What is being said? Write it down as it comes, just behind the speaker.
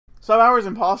Sub-hour is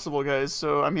impossible, guys,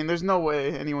 so, I mean, there's no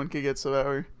way anyone could get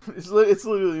sub-hour. It's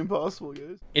literally impossible,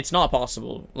 guys. It's not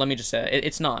possible. Let me just say it.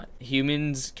 It's not.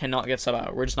 Humans cannot get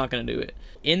sub-hour. We're just not going to do it.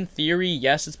 In theory,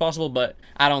 yes, it's possible, but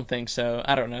I don't think so.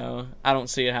 I don't know. I don't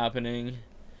see it happening.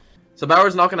 Sub-hour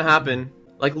is not going to happen.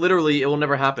 Like, literally, it will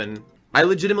never happen. I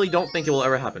legitimately don't think it will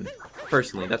ever happen.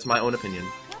 Personally, that's my own opinion.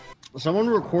 Someone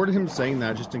recorded him saying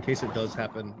that just in case it does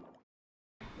happen.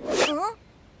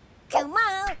 Come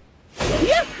on!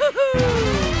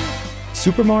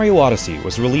 Super Mario Odyssey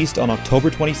was released on October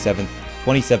 27,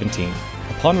 2017.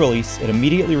 Upon release, it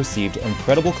immediately received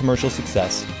incredible commercial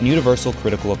success and universal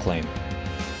critical acclaim.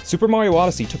 Super Mario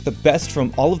Odyssey took the best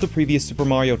from all of the previous Super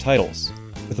Mario titles,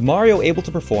 with Mario able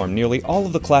to perform nearly all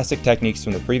of the classic techniques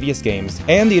from the previous games,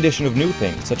 and the addition of new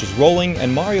things such as rolling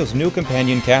and Mario's new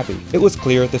companion Cappy. It was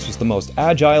clear this was the most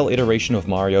agile iteration of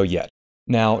Mario yet.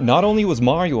 Now, not only was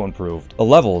Mario improved, the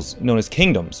levels, known as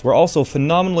kingdoms, were also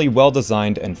phenomenally well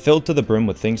designed and filled to the brim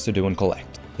with things to do and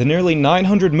collect. The nearly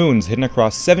 900 moons hidden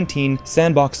across 17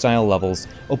 sandbox-style levels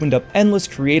opened up endless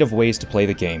creative ways to play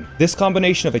the game. This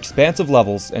combination of expansive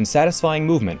levels and satisfying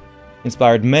movement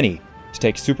inspired many to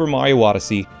take Super Mario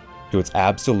Odyssey to its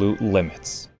absolute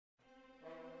limits.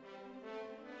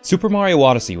 Super Mario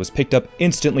Odyssey was picked up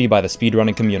instantly by the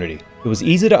speedrunning community. It was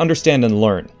easy to understand and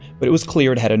learn, but it was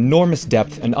clear it had enormous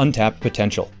depth and untapped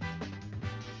potential.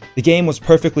 The game was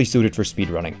perfectly suited for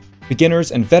speedrunning.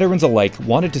 Beginners and veterans alike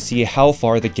wanted to see how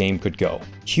far the game could go.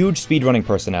 Huge speedrunning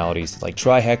personalities like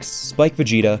Trihex, Spike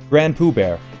Vegeta, Grand Pooh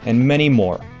Bear, and many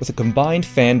more, with a combined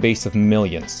fan base of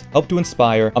millions, helped to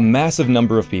inspire a massive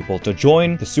number of people to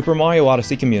join the Super Mario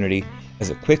Odyssey community as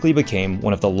it quickly became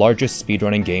one of the largest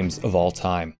speedrunning games of all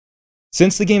time.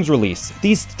 Since the game's release,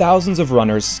 these thousands of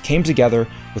runners came together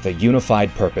with a unified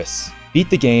purpose: beat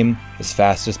the game as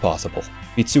fast as possible.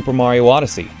 Beat Super Mario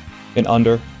Odyssey in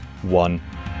under 1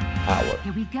 hour.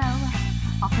 Here we go,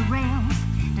 off the rails.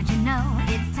 Don't you know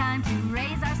it's time to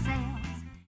raise our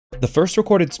sails? The first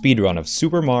recorded speedrun of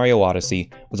Super Mario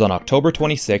Odyssey was on October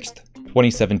 26th,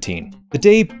 2017, the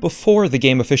day before the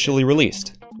game officially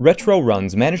released. Retro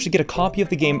Runs managed to get a copy of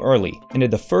the game early and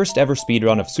did the first ever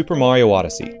speedrun of Super Mario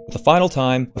Odyssey, with a final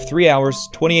time of 3 hours,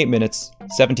 28 minutes,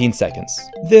 17 seconds.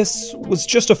 This was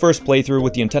just a first playthrough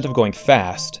with the intent of going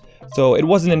fast, so it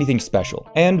wasn't anything special.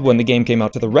 And when the game came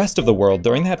out to the rest of the world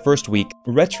during that first week,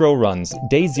 Retro Run's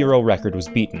Day Zero record was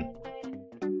beaten.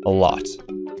 A lot.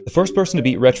 The first person to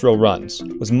beat Retro Runs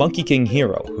was Monkey King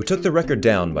Hero, who took the record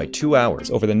down by 2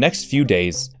 hours over the next few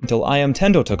days until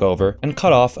AwesomeDan took over and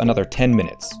cut off another 10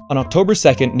 minutes. On October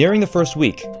 2nd, nearing the first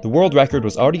week, the world record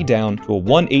was already down to a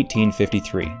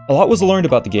 1:18:53. A lot was learned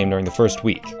about the game during the first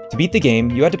week. To beat the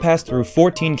game, you had to pass through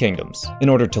 14 kingdoms. In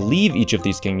order to leave each of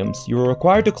these kingdoms, you were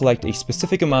required to collect a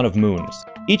specific amount of moons.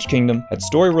 Each kingdom had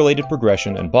story-related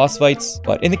progression and boss fights,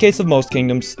 but in the case of most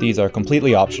kingdoms, these are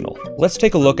completely optional. Let's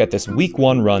take a look at this week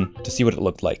 1 run to see what it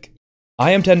looked like.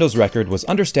 AwesomeDan's record was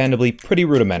understandably pretty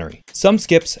rudimentary. Some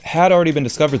skips had already been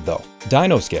discovered though.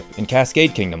 Dino Skip in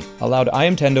Cascade Kingdom allowed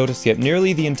AwesomeDan to skip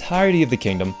nearly the entirety of the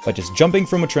kingdom by just jumping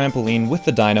from a trampoline with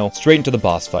the dino straight into the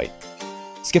boss fight.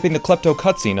 Skipping the Klepto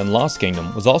cutscene in Lost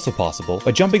Kingdom was also possible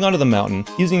by jumping onto the mountain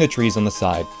using the trees on the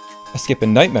side. A skip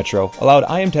in Night Metro allowed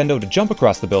AwesomeDan to jump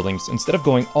across the buildings instead of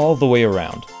going all the way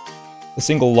around. The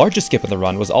single largest skip in the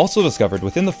run was also discovered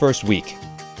within the first week: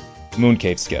 Moon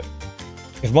Cave Skip.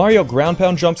 If Mario ground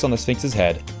pound jumps on the Sphinx's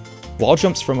head, wall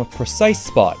jumps from a precise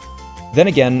spot, then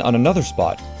again on another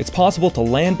spot, it's possible to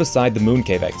land beside the Moon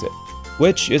Cave exit,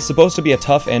 which is supposed to be a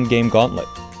tough endgame gauntlet.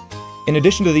 In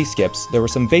addition to these skips, there were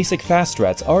some basic fast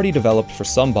strats already developed for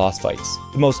some boss fights,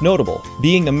 the most notable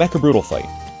being the Mecha Brutal fight,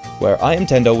 where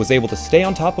AwesomeDan was able to stay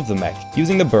on top of the mech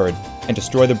using the bird and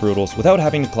destroy the Brutals without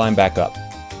having to climb back up.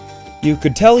 You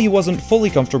could tell he wasn't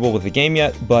fully comfortable with the game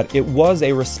yet, but it was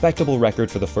a respectable record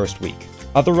for the first week.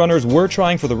 Other runners were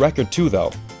trying for the record too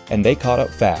though, and they caught up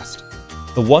fast.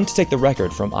 The one to take the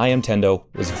record from AwesomeDan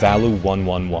was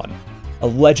Valu111, a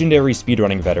legendary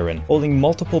speedrunning veteran holding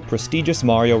multiple prestigious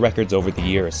Mario records over the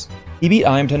years. He beat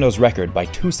AwesomeDan's record by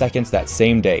 2 seconds that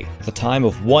same day, with a time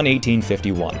of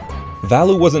 1:18:51.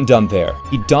 Valu wasn't done there.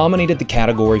 He dominated the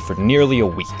category for nearly a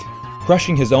week,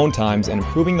 crushing his own times and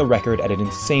improving the record at an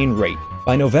insane rate.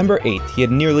 By November 8th, he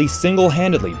had nearly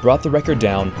single-handedly brought the record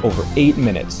down over 8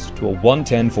 minutes to a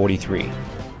 1:10:43.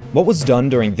 What was done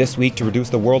during this week to reduce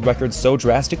the world record so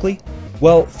drastically?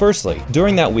 Well, firstly,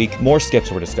 during that week, more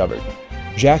skips were discovered.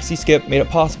 Jaxi Skip made it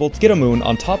possible to get a moon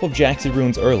on top of Jaxi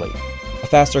runes early. A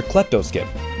faster Klepto Skip,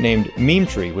 named Meme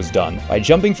Tree, was done by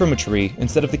jumping from a tree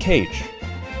instead of the cage.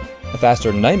 A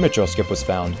faster Night Metro skip was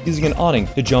found using an awning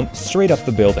to jump straight up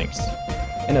the buildings.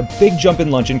 and a big jump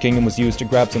in Luncheon Kingdom was used to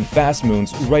grab some fast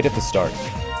moons right at the start.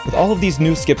 With all of these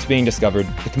new skips being discovered,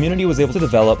 the community was able to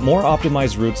develop more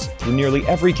optimized routes through nearly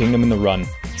every kingdom in the run,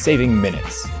 saving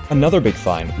minutes. Another big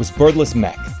find was Birdless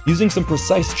Mech. Using some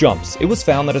precise jumps, it was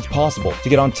found that it's possible to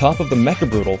get on top of the Mecha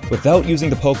Brutal without using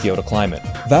the Pokio to climb it.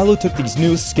 Valu took these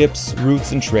new skips,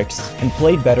 routes, and tricks and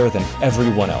played better than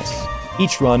everyone else.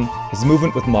 Each run, his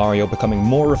movement with Mario becoming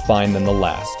more refined than the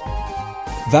last.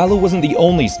 Valu wasn't the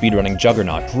only speedrunning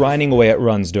juggernaut grinding away at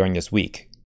runs during this week.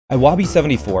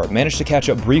 Iwabi74 managed to catch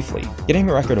up briefly, getting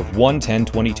a record of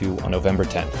 1:10:22 on November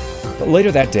 10th. But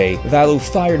later that day, Valu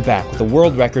fired back with a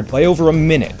world record by over a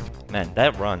minute. Man,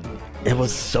 that run, it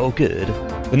was so good.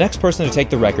 The next person to take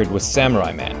the record was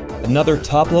Samurai Man, another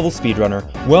top-level speedrunner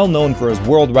well known for his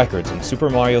world records in Super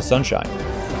Mario Sunshine.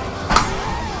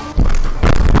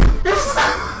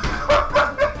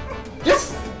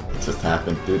 Yes! It just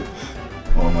happened, dude.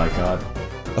 Oh my god.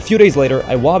 A few days later,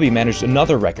 Iwabi managed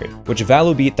another record, which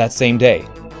Valu beat that same day,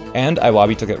 and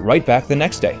Iwabi took it right back the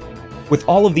next day. With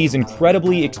all of these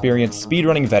incredibly experienced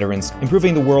speedrunning veterans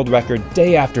improving the world record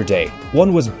day after day,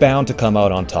 one was bound to come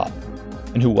out on top.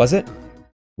 And who was it?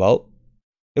 Well,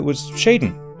 it was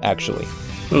Shaden, actually.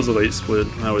 It was a late split.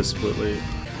 I always split late.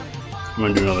 I'm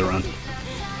gonna do another run.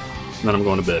 And then I'm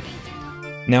going to bed.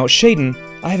 Now, Shaden,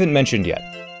 I haven't mentioned yet.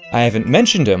 I haven't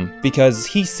mentioned him because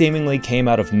he seemingly came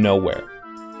out of nowhere.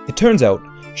 It turns out,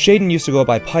 Shaden used to go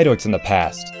by Pydoix in the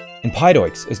past, and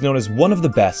Pydoix is known as one of the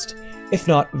best, if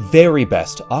not very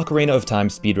best, Ocarina of Time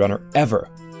speedrunner ever,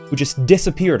 who just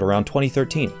disappeared around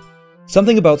 2013.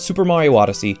 Something about Super Mario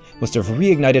Odyssey must have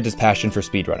reignited his passion for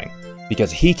speedrunning,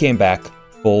 because he came back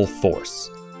full force.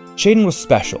 Shaden was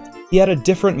special. He had a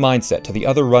different mindset to the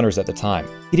other runners at the time.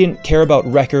 He didn't care about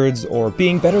records or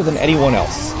being better than anyone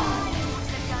else.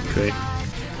 Okay.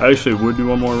 I actually would do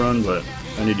one more run, but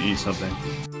I need to eat something.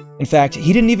 In fact,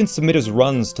 he didn't even submit his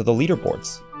runs to the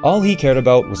leaderboards. All he cared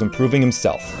about was improving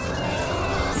himself.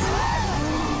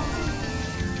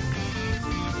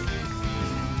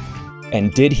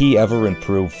 And did he ever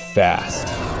improve fast?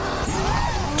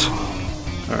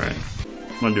 Alright.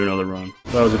 I'm gonna do another run.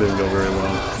 Bowser didn't go very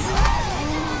well.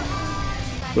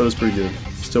 But it was pretty good.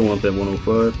 Still want that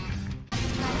 105.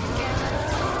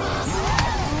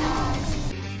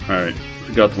 Alright.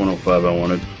 I got the 105 I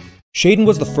wanted. Shaden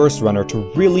was the first runner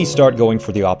to really start going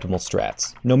for the optimal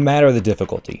strats, no matter the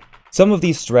difficulty. Some of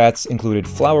these strats included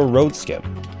Flower Road Skip,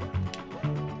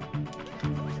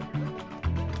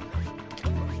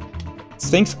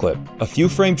 Sphinx Clip, a few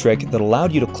frame trick that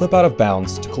allowed you to clip out of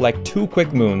bounds to collect 2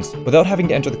 quick moons without having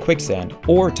to enter the quicksand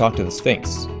or talk to the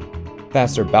Sphinx.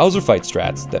 Faster Bowser fight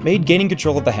strats that made gaining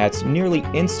control of the hats nearly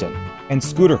instant, and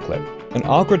Scooter Clip, an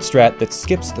awkward strat that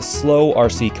skips the slow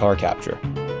RC car capture.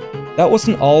 That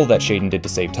wasn't all that Shaden did to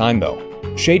save time though.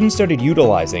 Shaden started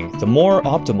utilizing the more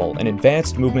optimal and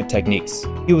advanced movement techniques.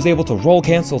 He was able to roll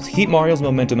cancel to keep Mario's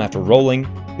momentum after rolling.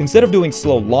 Instead of doing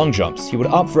slow long jumps, he would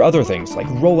opt for other things like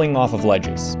rolling off of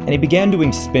ledges. And he began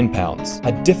doing spin pounds,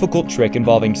 a difficult trick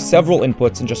involving several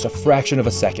inputs in just a fraction of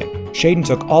a second. Shaden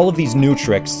took all of these new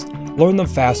tricks, learned them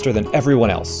faster than everyone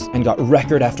else, and got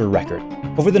record after record.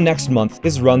 Over the next month,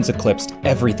 his runs eclipsed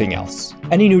everything else.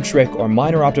 Any new trick or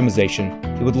minor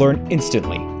optimization, he would learn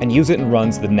instantly and use it in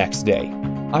runs the next day.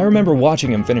 I remember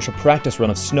watching him finish a practice run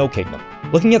of Snow Kingdom.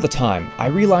 Looking at the time, I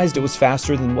realized it was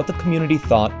faster than what the community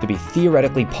thought to be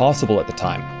theoretically possible at the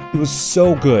time. He was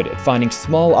so good at finding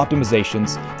small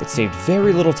optimizations that saved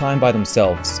very little time by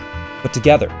themselves, but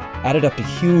together added up to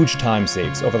huge time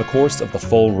saves over the course of the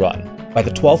full run. By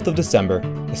the 12th of December,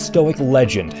 the stoic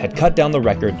legend had cut down the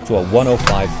record to a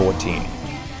 105.14.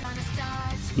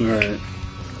 Alright.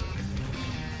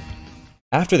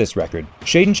 After this record,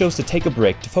 Shaden chose to take a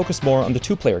break to focus more on the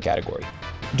 2-player category.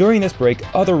 During this break,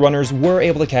 other runners were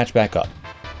able to catch back up.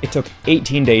 It took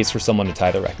 18 days for someone to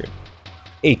tie the record.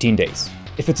 18 days.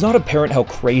 If it's not apparent how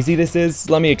crazy this is,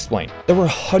 let me explain. There were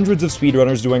hundreds of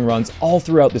speedrunners doing runs all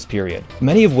throughout this period,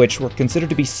 many of which were considered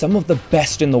to be some of the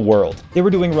best in the world. They were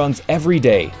doing runs every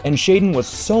day, and Shaden was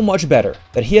so much better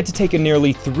that he had to take a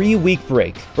nearly 3-week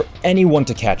break for anyone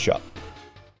to catch up.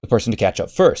 The person to catch up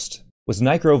first was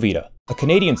Nicrovita, a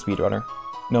Canadian speedrunner,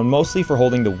 known mostly for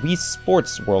holding the Wii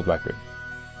Sports world record.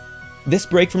 This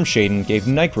break from Shaden gave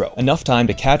Nicro enough time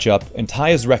to catch up and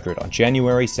tie his record on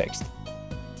January 6th.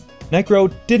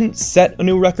 Nicro didn't set a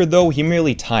new record though, he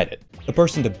merely tied it. The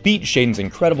person to beat Shaden's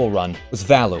incredible run was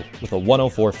Valu with a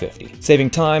 104.50, saving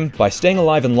time by staying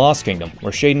alive in Lost Kingdom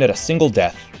where Shaden had a single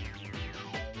death.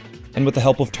 And with the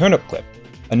help of Turnip Clip,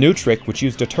 a new trick which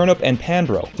used a turnip and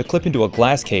panbro to clip into a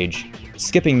glass cage,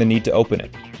 skipping the need to open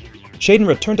it. Shaden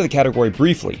returned to the category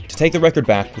briefly to take the record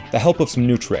back with the help of some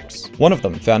new tricks, one of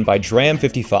them found by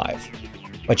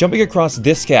Dram55. By jumping across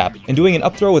this gap and doing an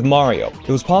up throw with Mario, it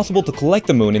was possible to collect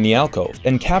the moon in the alcove,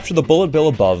 then capture the bullet bill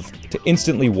above to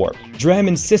instantly warp. Dram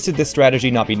insisted this strategy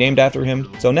not be named after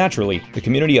him, so naturally, the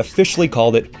community officially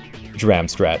called it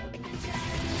Dramstrat.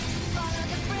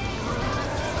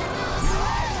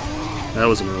 That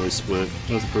was an early split.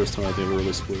 That was the first time I think ever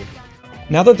really split.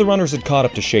 Now that the runners had caught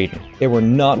up to Shaden, they were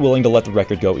not willing to let the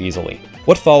record go easily.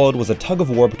 What followed was a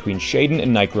tug-of-war between Shaden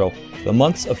and Nicro for the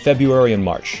months of February and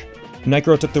March.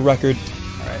 Nicro took the record,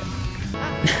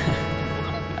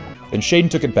 then Shaden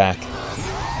took it back,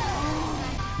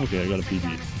 Okay, I got a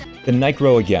PB. then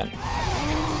Nicro again.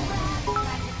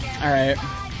 Alright.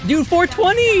 Dude,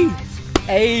 420!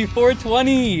 Hey,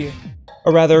 420!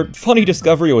 A rather funny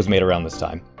discovery was made around this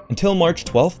time. Until March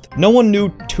 12th, no one knew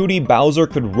 2D Bowser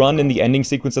could run in the ending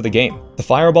sequence of the game. The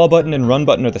fireball button and run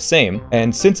button are the same,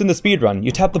 and since in the speedrun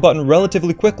you tap the button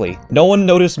relatively quickly, no one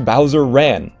noticed Bowser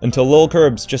ran until Lil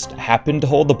Curbs just happened to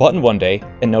hold the button one day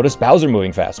and noticed Bowser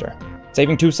moving faster,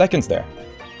 saving 2 seconds there.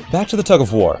 Back to the tug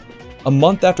of war. A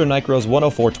month after Nicro's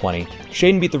 104.20,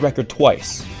 Shaden beat the record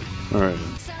twice. Alright,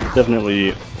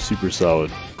 definitely super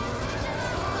solid.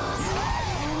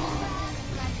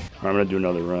 I'm gonna do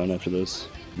another run after this.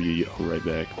 Be right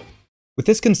back. With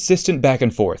this consistent back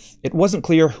and forth, it wasn't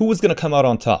clear who was going to come out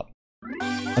on top.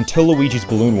 Until Luigi's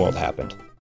Balloon World happened.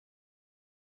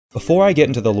 Before I get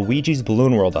into the Luigi's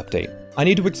Balloon World update, I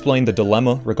need to explain the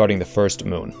dilemma regarding the first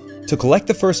moon. To collect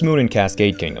the first moon in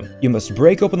Cascade Kingdom, you must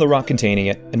break open the rock containing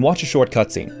it and watch a short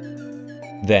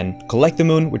cutscene. Then, collect the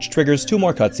moon, which triggers 2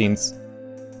 more cutscenes.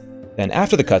 Then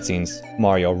after the cutscenes,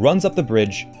 Mario runs up the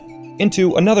bridge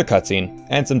into another cutscene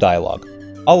and some dialogue.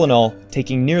 All in all,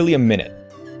 taking nearly a minute.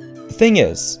 The thing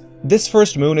is, this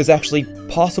first moon is actually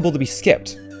possible to be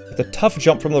skipped, with a tough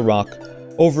jump from the rock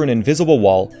over an invisible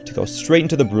wall to go straight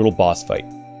into the brutal boss fight.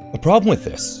 The problem with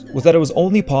this was that it was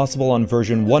only possible on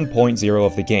version 1.0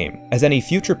 of the game, as any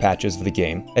future patches of the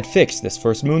game had fixed this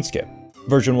first moon skip.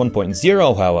 Version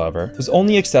 1.0, however, was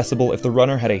only accessible if the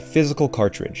runner had a physical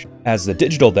cartridge, as the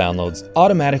digital downloads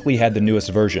automatically had the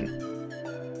newest version.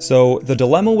 So, the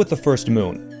dilemma with the first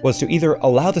moon was to either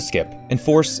allow the skip and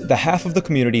force the half of the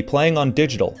community playing on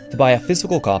digital to buy a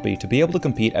physical copy to be able to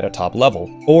compete at a top level,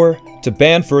 or to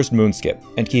ban first moon skip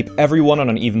and keep everyone on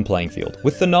an even playing field,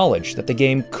 with the knowledge that the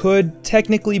game could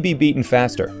technically be beaten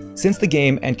faster. Since the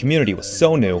game and community was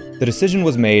so new, the decision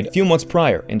was made a few months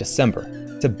prior, in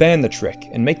December, to ban the trick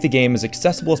and make the game as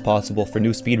accessible as possible for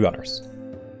new speedrunners.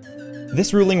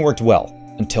 This ruling worked well,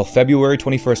 until February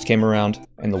 21st came around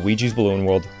and Luigi's Balloon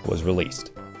World was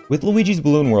released. With Luigi's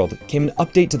Balloon World came an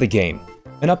update to the game,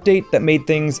 an update that made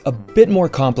things a bit more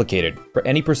complicated for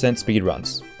any percent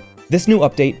speedruns. This new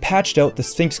update patched out the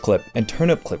Sphinx clip and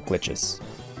turnip clip glitches.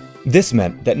 This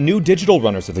meant that new digital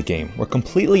runners of the game were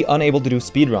completely unable to do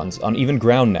speedruns on even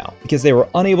ground now, because they were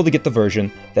unable to get the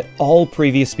version that all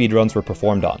previous speedruns were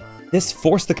performed on. This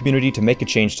forced the community to make a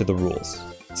change to the rules.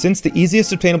 Since the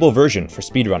easiest obtainable version for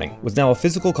speedrunning was now a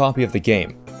physical copy of the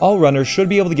game, all runners should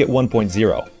be able to get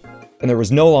 1.0, and there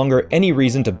was no longer any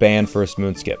reason to ban first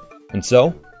moon skip. And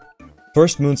so,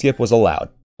 first moon skip was allowed.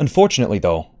 Unfortunately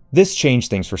though, this changed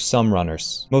things for some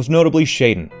runners, most notably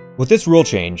Shaden. With this rule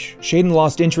change, Shaden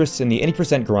lost interest in the any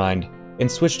percent grind and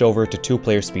switched over to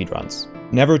 2-player speedruns,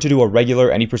 never to do a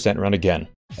regular any percent run again,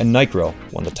 and Nicro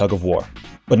won the tug of war.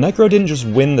 But Nicro didn't just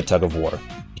win the tug of war,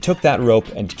 he took that rope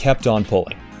and kept on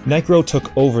pulling. Nicro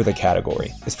took over the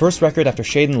category. His first record after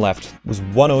Shaden left was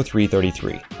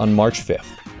 103.33 on March 5th,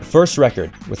 the first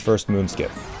record with first moon skip.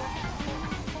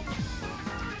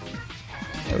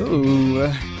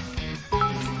 Ooh.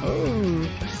 Oh.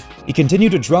 He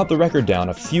continued to drop the record down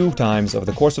a few times over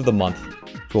the course of the month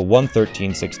to a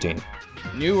 113.16.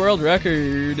 New world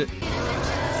record.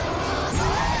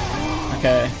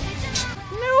 Okay.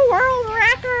 New world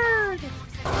record.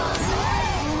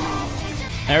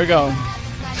 There we go.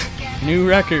 New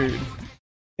record.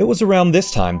 It was around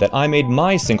this time that I made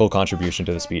my single contribution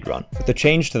to the speedrun, with the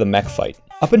change to the mech fight.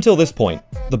 Up until this point,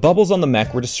 the bubbles on the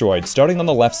mech were destroyed starting on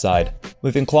the left side,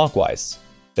 moving clockwise,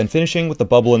 then finishing with the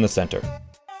bubble in the center.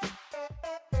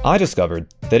 I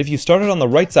discovered that if you started on the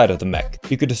right side of the mech,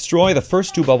 you could destroy the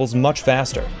first 2 bubbles much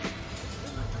faster.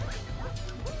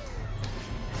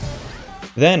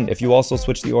 Then, if you also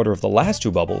switched the order of the last 2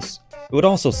 bubbles, it would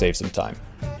also save some time.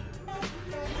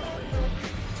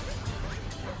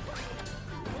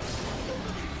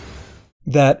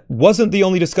 That wasn't the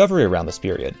only discovery around this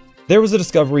period. There was a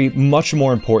discovery much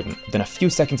more important than a few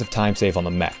seconds of time save on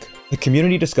the mech. The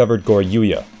community discovered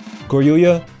Goryuya.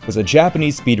 Goryuya was a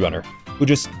Japanese speedrunner who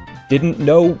just didn't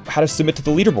know how to submit to the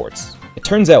leaderboards. It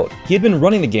turns out he had been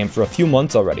running the game for a few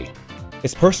months already.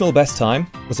 His personal best time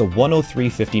was a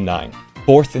 1:03.59,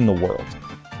 4th in the world.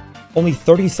 Only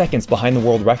 30 seconds behind the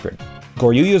world record.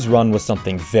 Goryuya's run was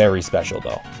something very special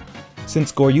though.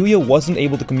 Since Goryuya wasn't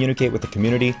able to communicate with the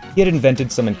community, he had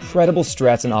invented some incredible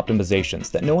strats and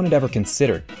optimizations that no one had ever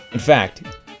considered. In fact,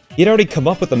 he had already come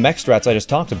up with the mech strats I just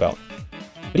talked about.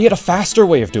 But he had a faster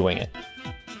way of doing it.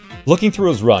 Looking through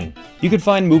his run, you could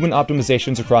find movement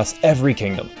optimizations across every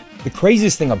kingdom. The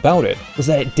craziest thing about it was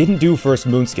that it didn't do first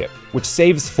moonskip, which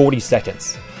saves 40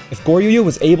 seconds. If Goryuya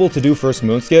was able to do first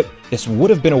moonskip, this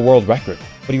would have been a world record,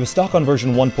 but he was stuck on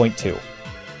version 1.2,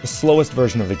 the slowest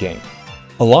version of the game.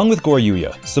 Along with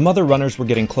Goryuya, some other runners were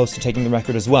getting close to taking the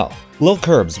record as well. Lil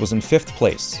Curbs was in 5th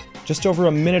place, just over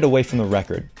a minute away from the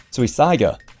record.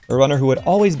 Suisaiga, a runner who had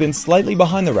always been slightly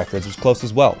behind the records, was close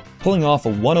as well, pulling off a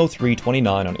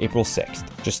 1:03.29 on April 6th,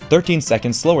 just 13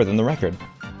 seconds slower than the record.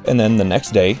 And then the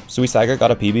next day, Suisaiga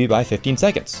got a PB by 15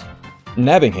 seconds,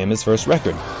 nabbing him his first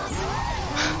record.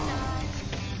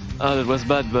 That was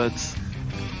bad, but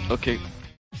okay.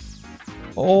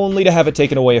 Only to have it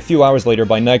taken away a few hours later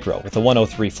by Nicro with a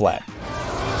 1:03 flat.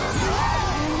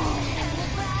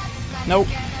 Nope.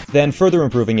 Then further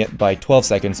improving it by 12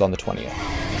 seconds on the 20th.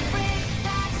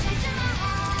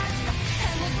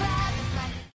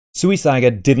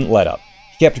 Suisaiga didn't let up.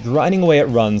 He kept grinding away at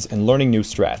runs and learning new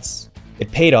strats.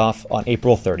 It paid off on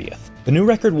April 30th. The new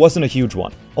record wasn't a huge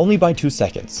one, only by 2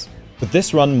 seconds. But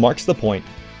this run marks the point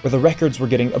where the records were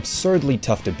getting absurdly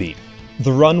tough to beat.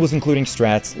 The run was including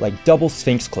strats like double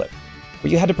Sphinx Clip,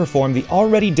 where you had to perform the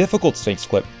already difficult Sphinx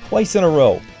Clip twice in a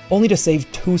row, only to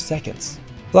save 2 seconds.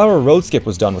 Flower Road Skip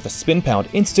was done with a spin pound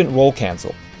instant roll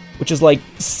cancel, which is like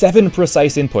 7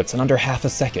 precise inputs in under half a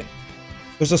second.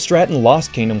 There's a strat in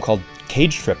Lost Kingdom called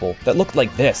Cage Triple that looked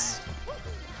like this.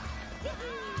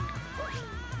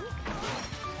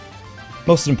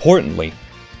 Most importantly,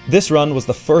 this run was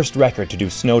the first record to do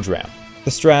Snow Dram.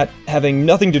 The strat having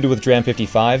nothing to do with Dram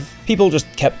 55, people just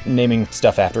kept naming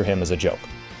stuff after him as a joke.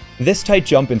 This tight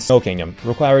jump in Snow Kingdom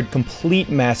required complete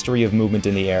mastery of movement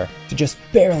in the air to just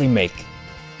barely make.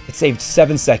 It saved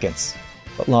 7 seconds,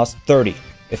 but lost 30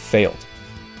 if failed.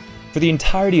 For the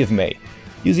entirety of May,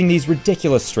 using these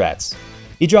ridiculous strats,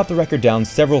 he dropped the record down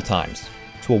several times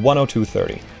to a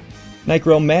 1:02.30.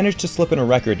 Nicro managed to slip in a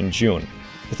record in June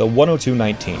with a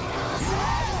 1:02.19.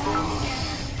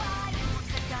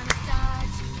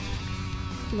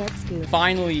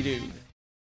 Finally, dude.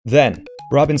 Then,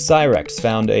 Robin Cyrex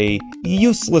found a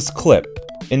useless clip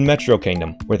in Metro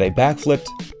Kingdom where they backflipped,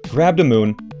 grabbed a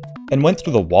moon, and went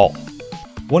through the wall.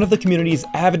 One of the community's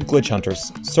avid glitch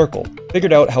hunters, Circle,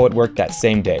 figured out how it worked that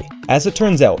same day. As it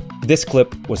turns out, this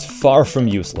clip was far from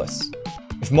useless.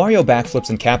 If Mario backflips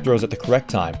and cap throws at the correct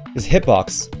time, his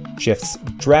hitbox shifts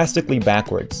drastically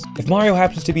backwards. If Mario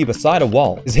happens to be beside a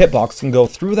wall, his hitbox can go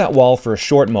through that wall for a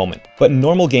short moment, but in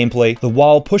normal gameplay, the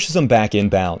wall pushes him back in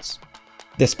bounds.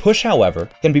 This push, however,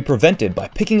 can be prevented by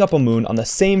picking up a moon on the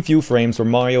same few frames where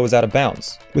Mario is out of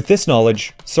bounds. With this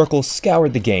knowledge, Circle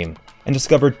scoured the game and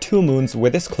discovered 2 moons where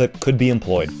this clip could be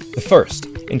employed. The first,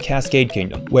 in Cascade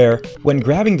Kingdom, where, when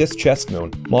grabbing this chest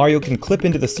moon, Mario can clip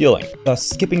into the ceiling, thus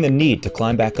skipping the need to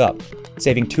climb back up,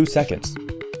 saving 2 seconds.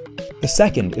 The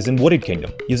second is in Wooded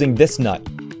Kingdom, using this nut.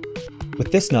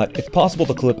 With this nut, it's possible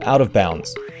to clip out of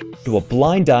bounds, do a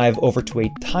blind dive over to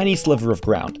a tiny sliver of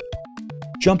ground,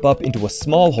 jump up into a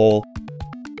small hole,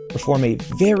 perform a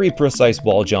very precise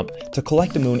wall jump to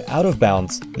collect a moon out of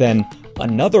bounds, then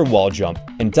another wall jump,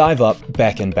 and dive up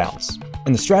back in bounds.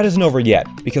 And the strat isn't over yet,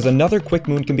 because another quick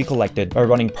moon can be collected by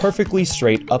running perfectly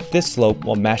straight up this slope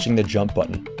while mashing the jump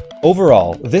button.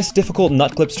 Overall, this difficult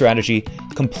nut clip strategy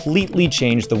completely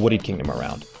changed the Wooded Kingdom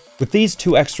around. With these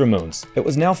 2 extra moons, it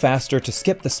was now faster to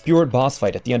skip the Spirit boss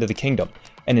fight at the end of the kingdom,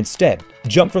 and instead,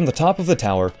 jump from the top of the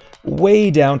tower, way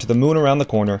down to the moon around the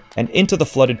corner, and into the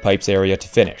flooded pipes area to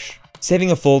finish, saving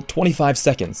a full 25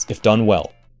 seconds if done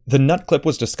well. The nut clip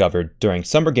was discovered during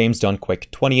Summer Games Done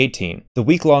Quick 2018, the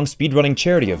week-long speedrunning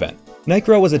charity event.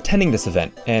 Nicro was attending this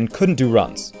event and couldn't do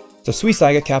runs, so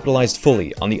Suisaiga capitalized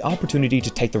fully on the opportunity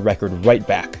to take the record right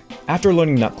back. After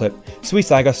learning Nutclip,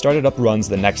 Suisaiga started up runs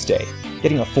the next day,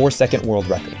 getting a 4-second world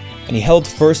record, and he held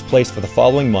first place for the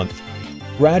following month,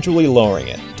 gradually lowering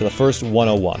it to the first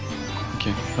 1:01.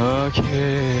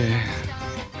 Okay.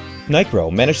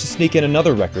 Nicro managed to sneak in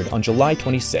another record on July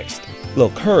 26th. Lil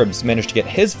Curbs managed to get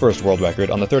his first world record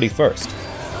on the 31st.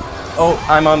 Oh,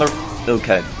 I'm on the...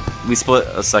 Okay. We split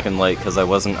a second late because I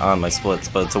wasn't on my splits,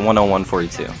 but it's a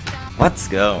 1:01.42. Let's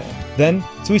go. Then,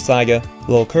 Suisaiga,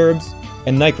 Lil Curbs,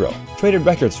 and Nicro traded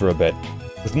records for a bit,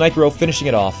 with Nicro finishing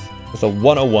it off with a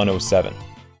 101.07.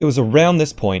 It was around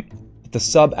this point that the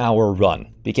sub-hour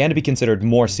run began to be considered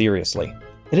more seriously.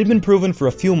 It had been proven for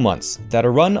a few months that a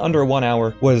run under 1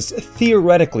 hour was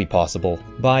theoretically possible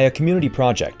by a community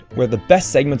project where the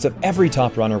best segments of every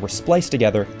top runner were spliced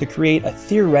together to create a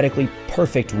theoretically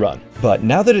perfect run. But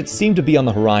now that it seemed to be on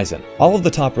the horizon, all of the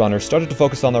top runners started to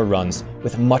focus on their runs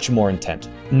with much more intent.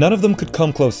 None of them could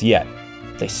come close yet.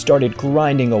 They started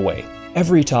grinding away.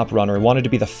 Every top runner wanted to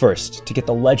be the first to get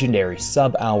the legendary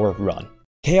sub-hour run.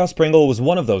 Chaos Pringle was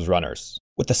one of those runners.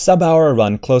 With the sub-hour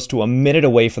run close to a minute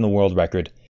away from the world record,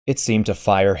 it seemed to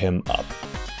fire him up.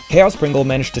 Chaos Pringle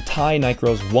managed to tie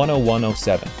Nicro's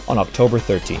 101.07 on October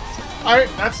 13th. Alright,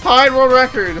 that's tied world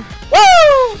record.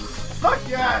 Woo! Fuck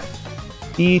yes!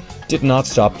 He did not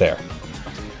stop there.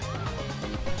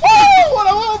 Woo!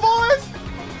 What a little boys!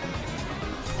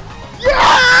 Yeah!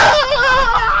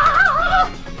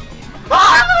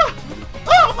 Ah!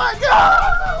 Oh my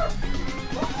god!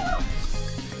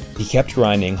 He kept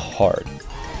grinding hard.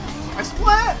 I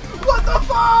split! What the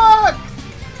fuck?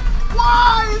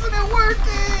 Why isn't it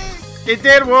working? It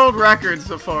did world record,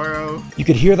 Safaro. You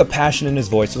could hear the passion in his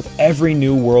voice with every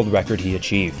new world record he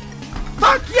achieved.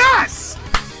 Fuck yes!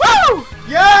 Woo!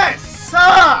 Yes!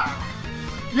 Sir!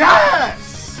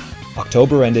 Yes!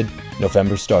 October ended,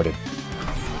 November started.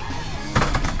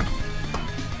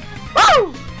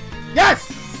 Woo! Yes!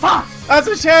 Fuck! That's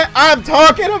the shit I'm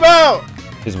talking about!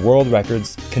 His world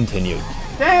records continued.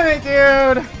 Damn it,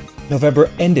 dude! November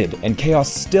ended, and Chaos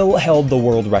still held the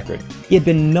world record. He had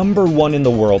been #1 in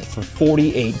the world for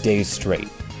 48 days straight.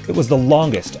 It was the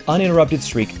longest, uninterrupted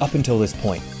streak up until this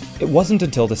point. It wasn't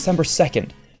until December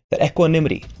 2nd that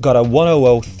Equanimity got a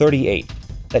 100.38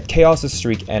 that Chaos's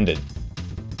streak ended.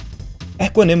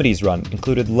 Equanimity's run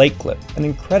included Lake Clip, an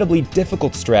incredibly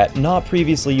difficult strat not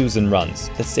previously used in runs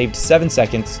that saved 7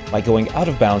 seconds by going out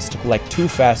of bounds to collect 2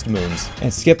 fast moons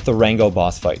and skip the Rango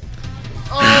boss fight.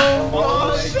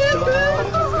 Oh shit!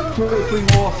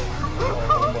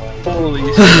 Holy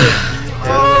shit.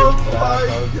 Oh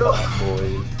my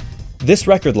god! This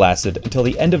record lasted until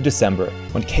the end of December,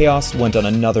 when Chaos went on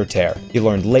another tear. He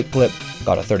learned Lake Clip,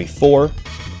 got a 34,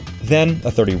 then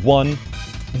a 31,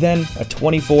 then a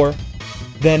 24,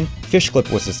 then Fish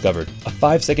Clip was discovered, a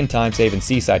 5-second time save in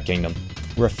Seaside Kingdom,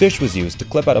 where a fish was used to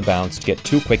clip out of bounds to get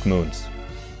 2 quick moons.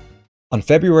 On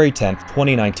February 10th,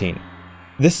 2019,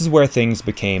 this is where things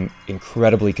became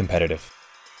incredibly competitive.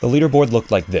 The leaderboard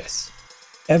looked like this.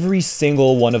 Every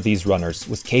single one of these runners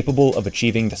was capable of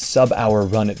achieving the sub-hour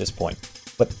run at this point.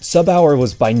 But sub-hour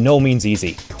was by no means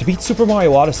easy. To beat Super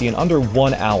Mario Odyssey in under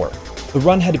 1 hour, the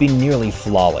run had to be nearly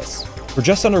flawless. For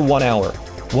just under 1 hour,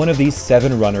 one of these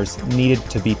 7 runners needed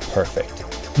to be perfect.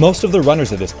 Most of the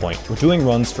runners at this point were doing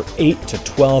runs for 8 to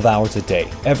 12 hours a day,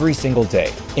 every single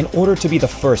day, in order to be the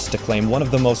first to claim one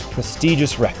of the most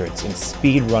prestigious records in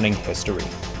speedrunning history.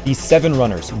 These 7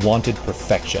 runners wanted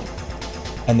perfection,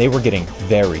 and they were getting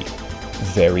very,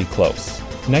 very close.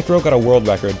 Necro got a world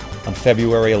record on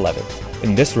February 11th.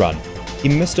 In this run, he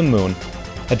missed a moon,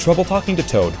 had trouble talking to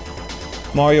Toad,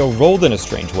 Mario rolled in a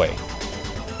strange way,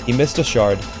 he missed a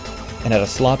shard, and had a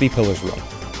sloppy pillars room.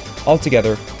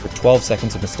 Altogether, for 12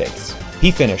 seconds of mistakes. He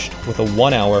finished with a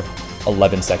 1 hour,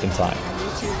 11-second time.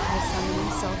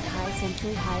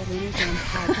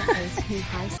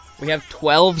 We have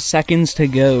 12 seconds to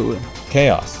go.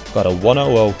 Chaos got a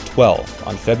 100.12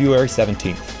 on February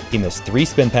 17th. He missed 3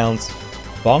 spin pounds,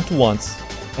 bonked once,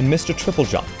 and missed a triple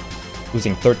jump,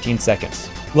 losing 13 seconds.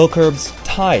 Lilcurbs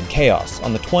tied Chaos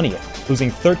on the 20th, losing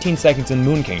 13 seconds in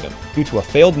Moon Kingdom due to a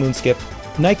failed moon skip.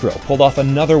 Nicro pulled off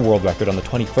another world record on the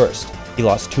 21st. He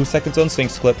lost 2 seconds on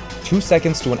Sphinx Clip, 2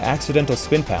 seconds to an accidental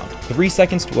spin pound, 3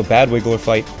 seconds to a bad Wiggler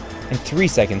fight, and 3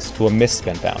 seconds to a missed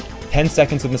spin pound. 10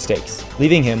 seconds of mistakes,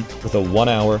 leaving him with a 1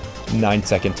 hour,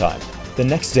 9-second time. The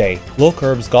next day,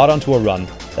 Lilcurbs got onto a run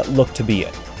that looked to be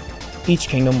it. Each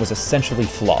kingdom was essentially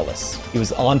flawless. He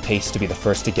was on pace to be the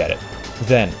first to get it.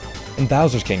 Then, in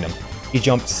Bowser's Kingdom, he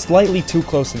jumped slightly too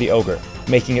close to the Ogre,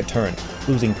 making it turn,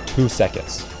 losing 2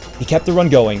 seconds. He kept the run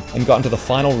going and got into the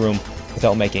final room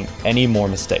without making any more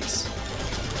mistakes.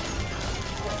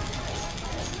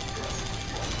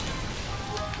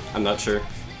 I'm not sure.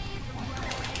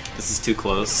 This is too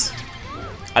close.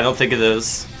 I don't think it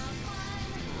is.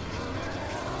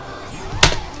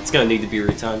 It's gonna need to be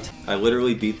retimed. I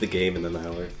literally beat the game in an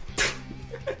hour.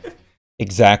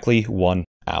 Exactly 1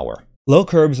 hour.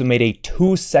 Lilcurbs made a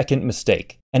 2-second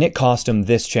mistake, and it cost him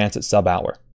this chance at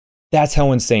sub-hour. That's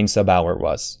how insane sub-hour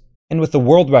was. And with the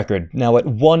world record now at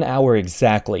 1 hour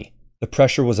exactly, the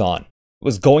pressure was on. It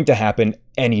was going to happen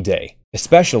any day,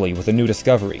 especially with a new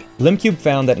discovery. Limcube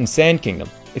found that in Sand Kingdom,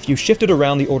 if you shifted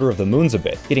around the order of the moons a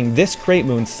bit, getting this crate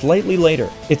moon slightly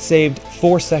later, it saved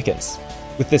 4 seconds.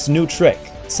 With this new trick,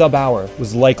 sub-hour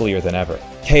was likelier than ever.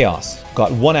 Chaos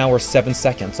got 1 hour 7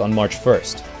 seconds on March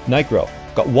 1st. Nitro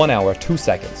got 1 hour 2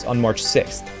 seconds on March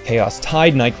 6th. Chaos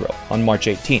tied Nitro on March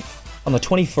 18th. On the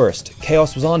 21st,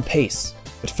 Chaos was on pace,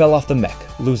 but fell off the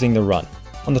mech, losing the run.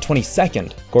 On the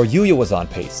 22nd, Goryuya was on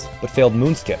pace, but failed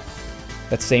Moonskip.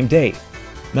 That same day,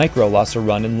 Nitro lost a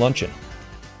run in Luncheon.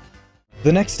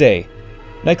 The next day,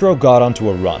 Nitro got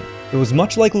onto a run. It was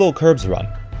much like Lil Curb's run.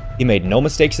 He made no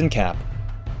mistakes in Cap.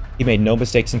 He made no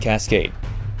mistakes in Cascade.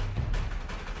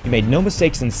 He made no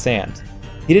mistakes in Sand.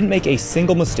 He didn't make a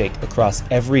single mistake across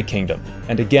every kingdom.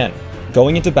 And again,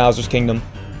 going into Bowser's Kingdom,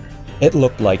 it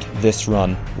looked like this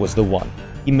run was the one.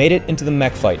 He made it into the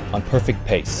mech fight on perfect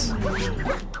pace.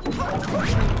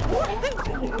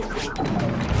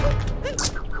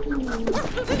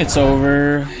 It's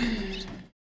over.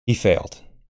 He failed.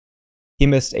 He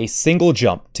missed a single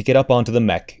jump to get up onto the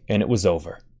mech, and it was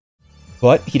over.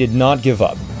 But he did not give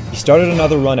up. He started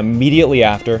another run immediately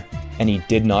after, and he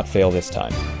did not fail this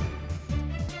time.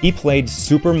 He played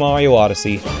Super Mario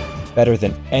Odyssey better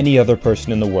than any other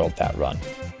person in the world that run.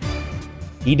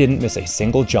 He didn't miss a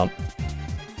single jump,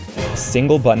 a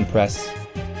single button press,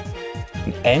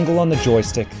 an angle on the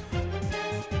joystick,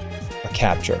 a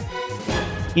capture.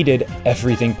 He did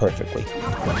everything perfectly.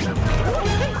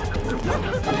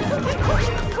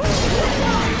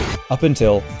 Up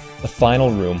until the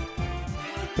final room,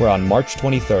 where on March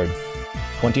 23rd,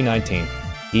 2019,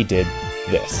 he did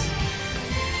this.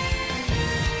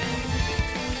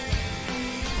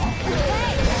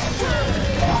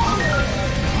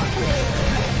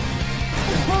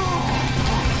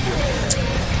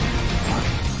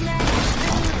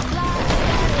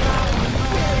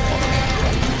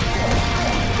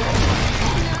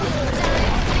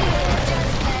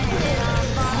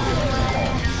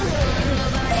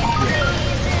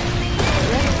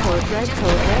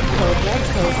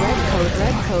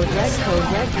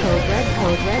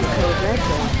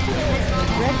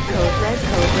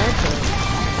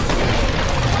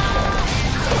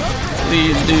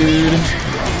 Please, dude.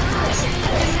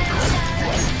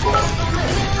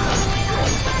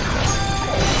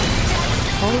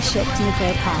 Holy shit, team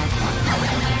fed hog.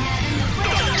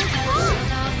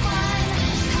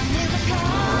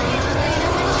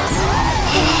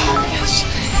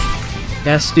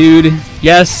 Yes, dude.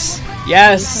 Yes.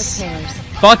 Yes.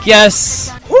 Fuck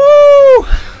yes. Woo!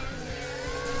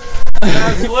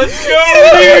 Let's go,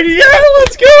 dude. Yeah,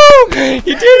 let's go. You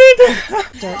did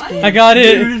it. I got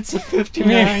it. Dude, it's a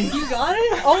 59. You got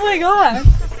it? Oh my god.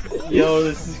 Yo,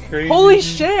 this is crazy. Holy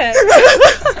shit.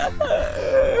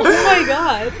 Oh my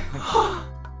god.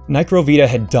 Nicrovita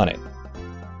had done it.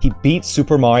 He beat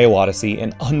Super Mario Odyssey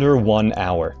in under 1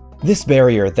 hour. This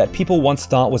barrier that people once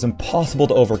thought was impossible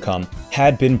to overcome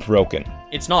had been broken.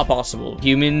 It's not possible.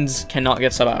 Humans cannot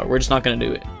get sub out. We're just not gonna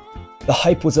do it. The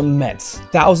hype was immense.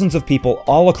 Thousands of people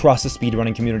all across the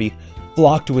speedrunning community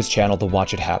flocked to his channel to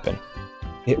watch it happen.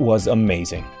 It was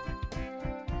amazing.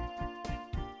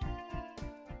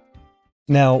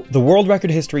 Now, the world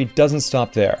record history doesn't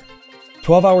stop there.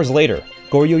 12 hours later,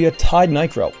 Goryuya tied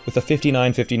Nitro with a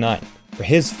 59.59 for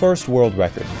his first world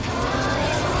record.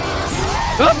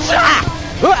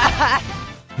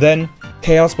 Then,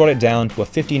 Chaos brought it down to a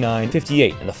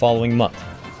 59.58 in the following month.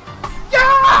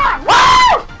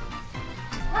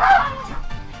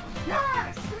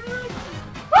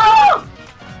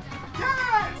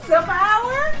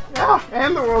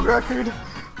 And the world record.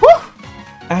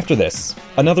 After this,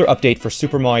 another update for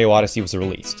Super Mario Odyssey was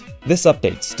released. This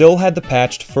update still had the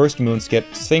patched first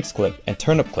Moonskip, Sphinx Clip, and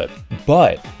Turnip Clip,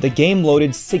 but the game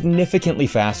loaded significantly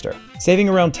faster, saving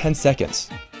around 10 seconds.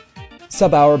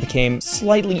 Sub-hour became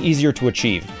slightly easier to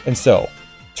achieve, and so,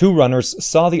 2 runners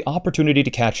saw the opportunity to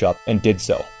catch up and did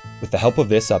so, with the help of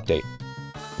this update.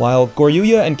 While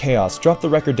Goryuya and Chaos dropped the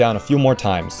record down a few more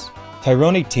times,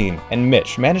 Tyrone18 and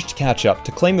Mitch managed to catch up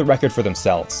to claim the record for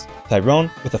themselves.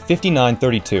 Tyrone with a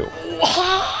 59.32.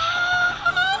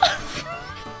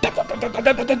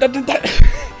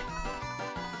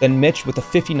 Then Mitch with a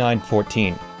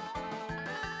 59.14.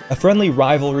 A friendly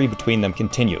rivalry between them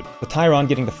continued, with Tyrone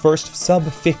getting the first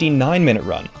sub-59-minute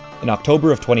run in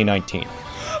October of 2019.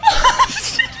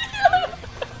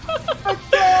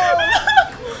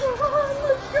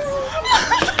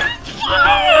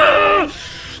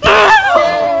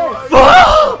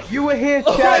 You were here,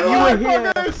 chat. You were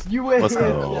here. You were Let's here.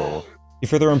 go. He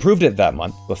further improved it that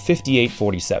month with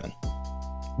 58.47.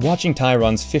 Watching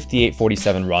Tyron's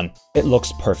 5847 run, it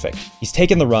looks perfect. He's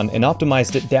taken the run and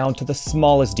optimized it down to the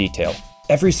smallest detail.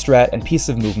 Every strat and piece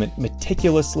of movement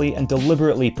meticulously and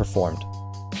deliberately performed.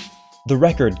 The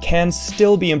record can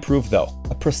still be improved though.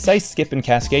 A precise skip in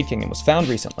Cascade Kingdom was found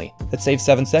recently that saved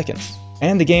 7 seconds.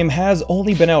 And the game has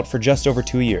only been out for just over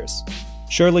 2 years.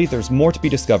 Surely there's more to be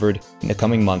discovered in the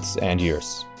coming months and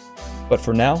years. But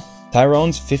for now,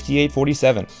 Tyrone's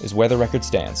 5847 is where the record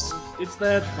stands. It's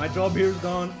that. My job here is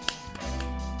done.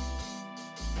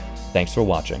 Thanks for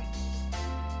watching.